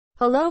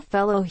Hello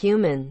fellow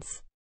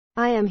humans.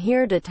 I am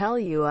here to tell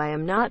you I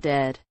am not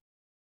dead.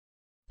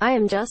 I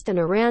am just in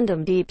a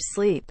random deep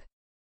sleep.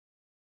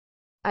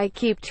 I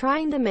keep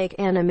trying to make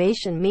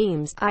animation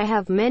memes, I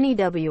have many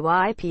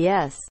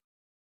WIPs.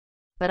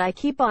 But I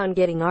keep on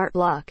getting art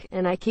block,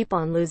 and I keep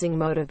on losing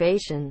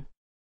motivation.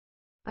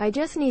 I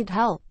just need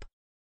help.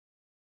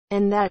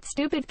 And that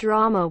stupid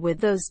drama with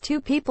those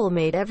two people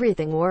made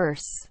everything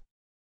worse.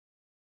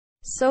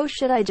 So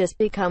should I just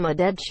become a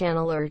dead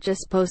channel or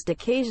just post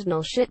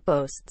occasional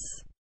shitposts?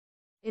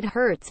 It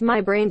hurts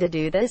my brain to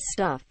do this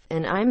stuff,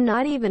 and I'm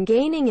not even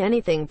gaining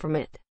anything from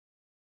it.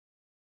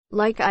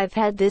 Like, I've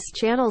had this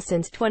channel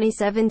since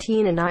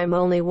 2017 and I'm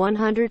only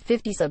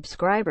 150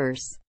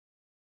 subscribers.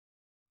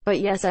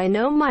 But yes, I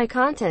know my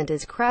content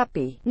is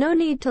crappy, no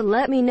need to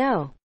let me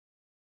know.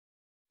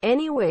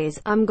 Anyways,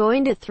 I'm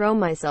going to throw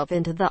myself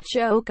into the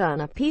choke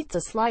on a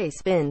pizza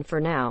slice bin for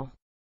now.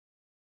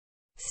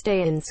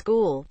 Stay in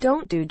school,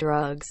 don't do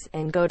drugs,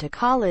 and go to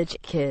college,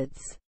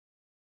 kids.